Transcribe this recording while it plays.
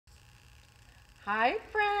Hi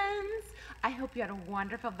friends! I hope you had a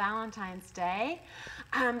wonderful Valentine's Day.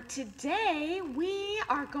 Today we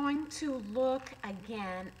are going to look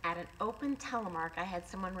again at an open telemark. I had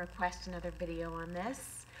someone request another video on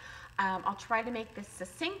this. I'll try to make this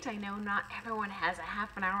succinct. I know not everyone has a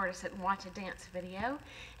half an hour to sit and watch a dance video,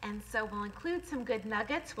 and so we'll include some good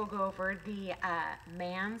nuggets. We'll go over the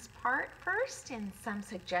man's part first and some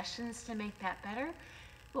suggestions to make that better.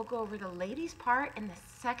 We'll go over the ladies' part in the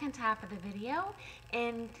second half of the video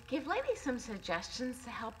and give ladies some suggestions to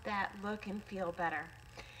help that look and feel better.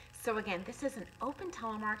 So again, this is an open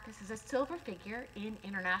telemark. This is a silver figure in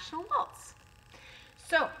International Waltz.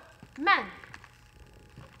 So, men,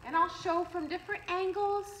 and I'll show from different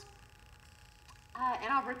angles,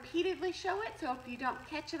 and I'll repeatedly show it, so if you don't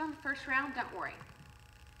catch it on the first round, don't worry.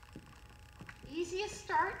 Easiest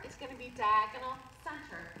start is going to be diagonal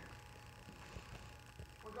center.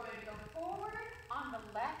 We're going to go forward on the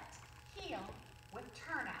left heel with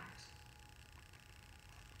turnout.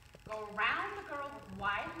 Go around the girl with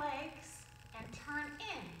wide legs and turn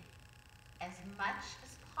in as much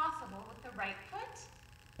as possible with the right foot.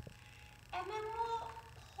 And then we'll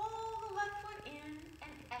pull the left foot in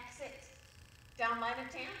and exit down line of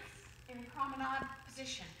dance in promenade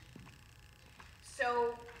position.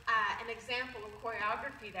 So an example of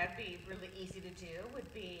choreography that would be really easy to do would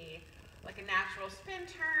be like a natural spin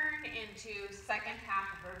turn into second half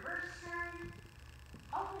of reverse turn,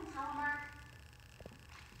 open telemark,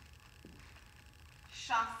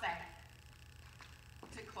 chassé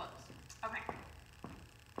to close. Okay.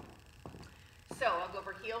 So I'll go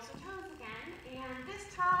over heels and toes again, and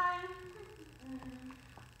this time,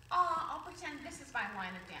 I'll pretend this is my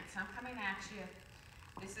line of dance. I'm coming at you.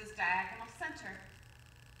 This is diagonal center.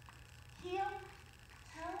 Heel,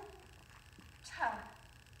 toe, toe.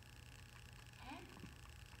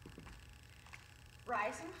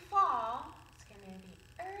 Rise and fall, it's going to be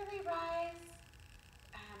early rise,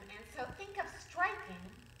 and so think of striking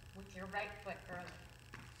with your right foot early.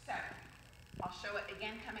 So, I'll show it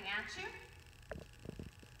again coming at you.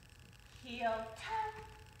 Heel, toe.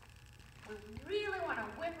 We really want to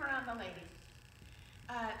whip around the lady.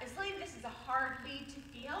 As lady, this is a hard lead to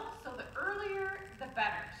feel, so the earlier the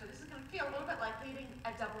better. So this is going to feel a little bit like leading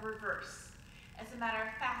a double reverse. As a matter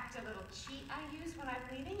of fact, a little cheat I use when I'm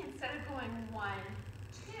leading, instead of going 1,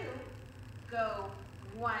 2, go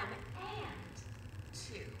 1 and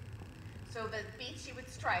 2. So the beats you would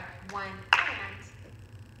strike 1 and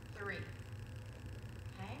 3.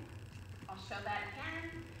 Okay, I'll show that again.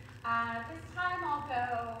 This time I'll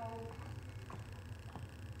go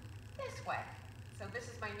this way. So this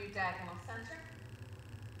is my new diagonal center.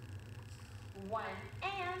 1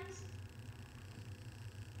 and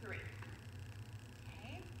 3.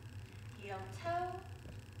 Heel, toe,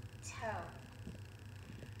 toe.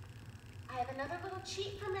 I have another little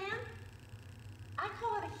cheat for man. I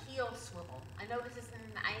call it a heel swivel. I know this isn't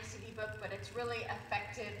in the ICD book, but it's really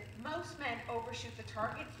effective. Most men overshoot the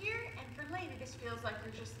target here, and for lady, this feels like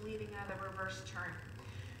you're just leading out of a reverse turn.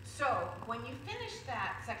 So when you finish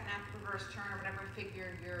that second half reverse turn, or whatever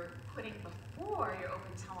figure you're putting before your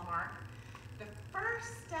open telemark, the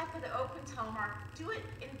first step of the open telemark, do it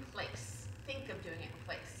in place. Think of doing it in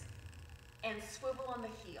place. And swivel on the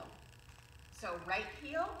heel. So right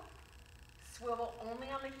heel, swivel only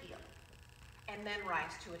on the heel, and then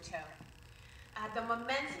rise to a toe. The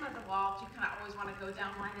momentum of the waltz, you kind of always want to go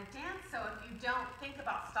down line of dance, so if you don't think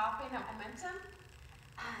about stopping that momentum,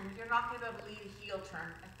 you're not going to be able to lead a heel turn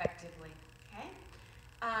effectively, okay?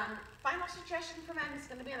 Final suggestion for men is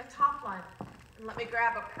going to be on the top line. And let me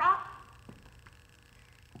grab a prop.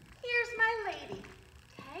 Here's my lady,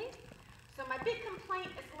 okay? So my big complaint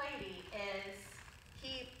as lady is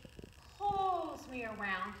he pulls me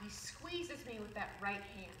around, he squeezes me with that right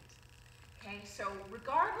hand. Okay, so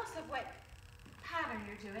regardless of what pattern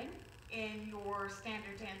you're doing in your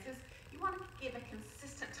standard dances, you want to give a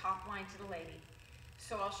consistent top line to the lady.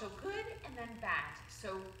 So I'll show good and then bad.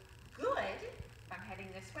 So good, if I'm heading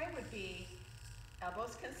this way, would be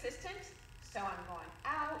elbows consistent. So I'm going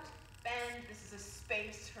out, bend, this is a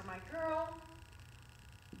space for my girl.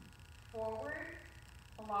 Forward,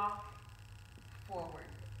 block, forward.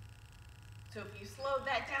 So if you slow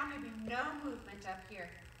that down, there'd be no movement up here.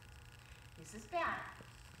 This is bad.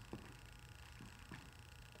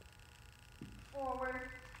 Forward,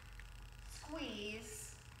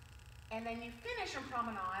 squeeze, and then you finish your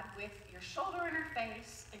promenade with your shoulder in her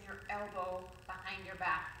face and your elbow behind your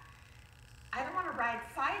back. I don't want to ride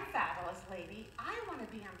side saddle as lady. I want to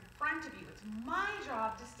be in front of you. It's my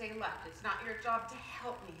job to stay left. It's not your job to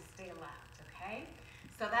help me stay left, okay?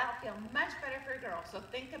 So that'll feel much better for a girl. So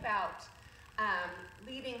think about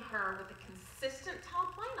leading her with a consistent consistent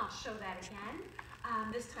top line. I'll show that again.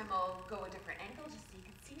 This time I'll go a different angle just so you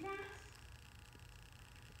can see that.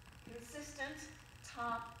 Consistent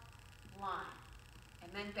top line.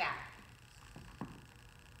 And then back.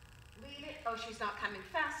 Lead it. Oh, she's not coming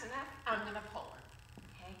fast enough. I'm going to pull her.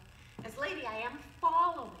 Okay? As lady, I am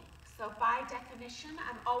following. So by definition,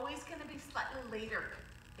 I'm always going to be slightly later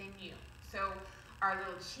than you. So our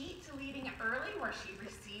little cheat to leading it early, where she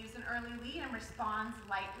receives an early lead and responds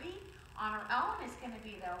lightly on her own, is going to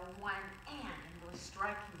be the one and really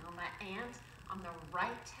striking on that and on the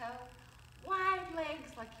right toe. Wide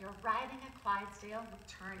legs like you're riding a Clydesdale with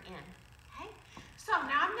turn in. Okay? So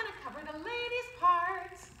now I'm going to cover the ladies'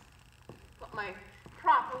 part. Put my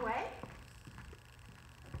prop away.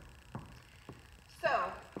 So,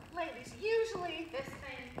 ladies, usually this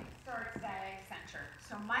thing starts diag center.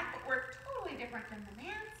 So my footwork totally different than the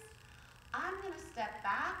man's. I'm going to step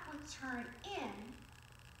back with turn in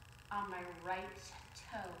on my right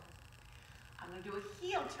toe. I'm going to do a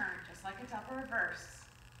heel turn, just like a double reverse.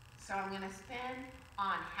 So I'm going to spin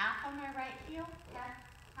on half on my right heel,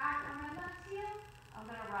 half on my left heel. I'm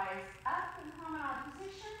going to rise up in promenade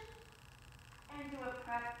position and do a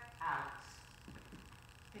prep out.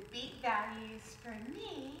 The beat values for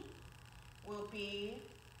me will be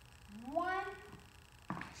 1,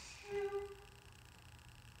 2,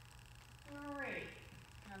 3.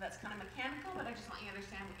 Now that's kind of mechanical, but I just want you to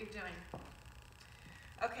understand what you're doing.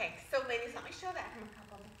 Okay, so ladies, let me show that from a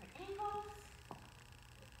couple of different angles.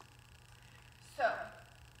 So,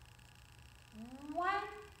 1,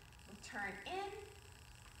 we'll turn in.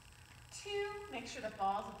 2, make sure the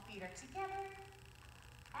balls of feet are together.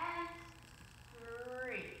 And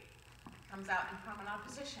 3, comes out in promenade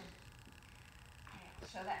position. I'll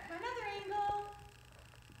show that from another angle.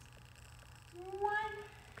 1,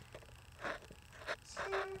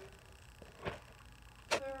 2,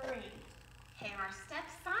 3. Okay, our step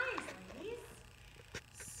size, ladies.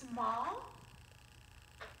 Small.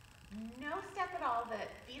 No step at all. The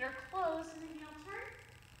feet are closed in the heel turn.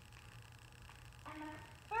 And the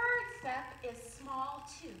third step is small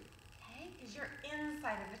too, okay? Because you're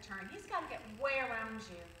inside of the turn. He's got to get way around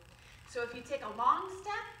you. So if you take a long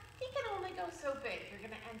step, he can only go so big. You're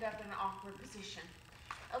going to end up in an awkward position.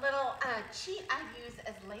 A little cheat I use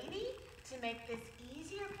as lady to make this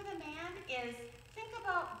easier for the man is think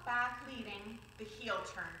about back leading the heel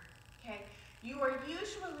turn, okay? You are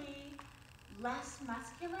usually less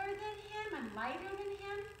muscular than him and lighter than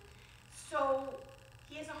him, so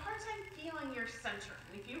he has a hard time feeling your center.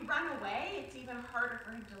 And if you run away, it's even harder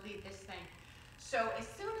for him to lead this thing. So as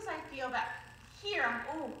soon as I feel that here,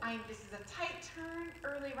 this is a tight turn,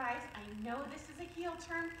 early rise, I know this is a heel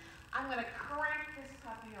turn, I'm going to crank this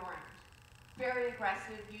puppy around. Very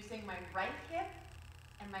aggressive, using my right hip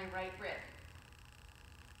and my right rib.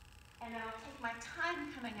 And then I'll take my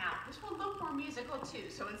time coming out. This will look more musical too.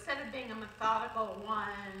 So instead of being a methodical 1,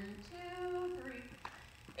 2, 3,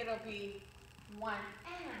 it'll be 1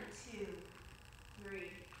 and 2,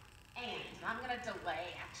 3, and. I'm going to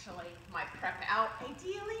delay actually my prep out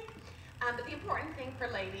ideally. But the important thing for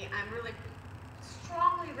lady, I'm really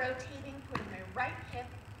strongly rotating, putting my right hip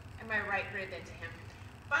and my right rib into him.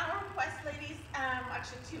 Final request, ladies,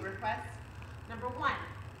 actually 2 requests. Number 1,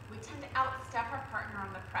 we tend to outstep our partner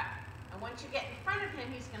on the prep. And once you get in front of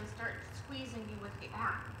him, he's going to start squeezing you with the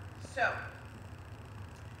arm. So,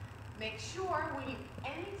 make sure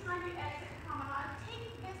anytime you exit promenade,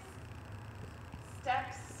 take this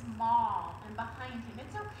step small and behind him.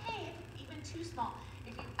 It's okay if it's even too small.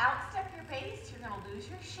 If you outstep your base, you're going to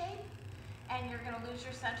lose your shape and you're going to lose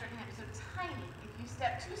your center of him. So tiny. If you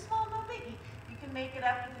step too small, no biggie. You can make it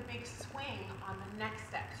up with a big swing on the next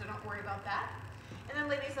step. So don't worry about that. And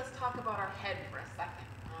then ladies, let's talk about our head for a second.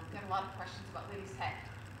 I've got a lot of questions about ladies' head.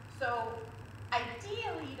 So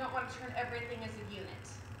ideally, you don't want to turn everything as a unit,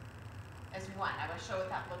 as one. I will show what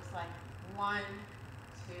that looks like. 1,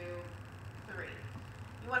 2, 3.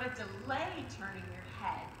 You want to delay turning your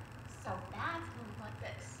head. So that's going to look like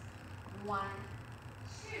this. 1,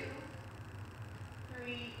 2,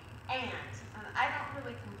 3, and I don't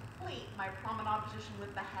really complete my promenade position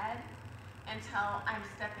with the head until I'm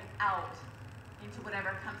stepping out into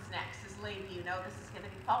whatever comes next. As lady, you know this is going to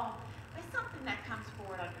be followed by something that comes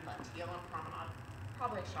forward on your left heel on promenade.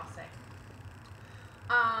 Probably a chassé.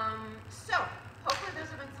 So, hopefully those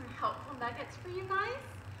have been some helpful nuggets for you guys.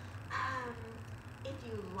 If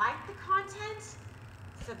you like the content,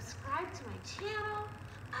 subscribe to my channel,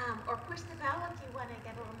 or push the bell if you want to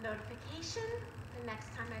get a little notification the next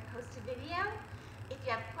time I post a video. If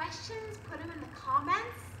you have questions, put them in the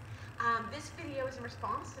comments. This video is in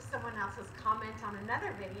response to someone else's comment on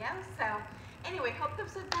another video, so Anyway, hope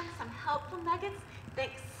those have been some helpful nuggets.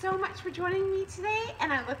 Thanks so much for joining me today,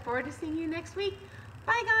 and I look forward to seeing you next week.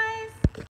 Bye, guys.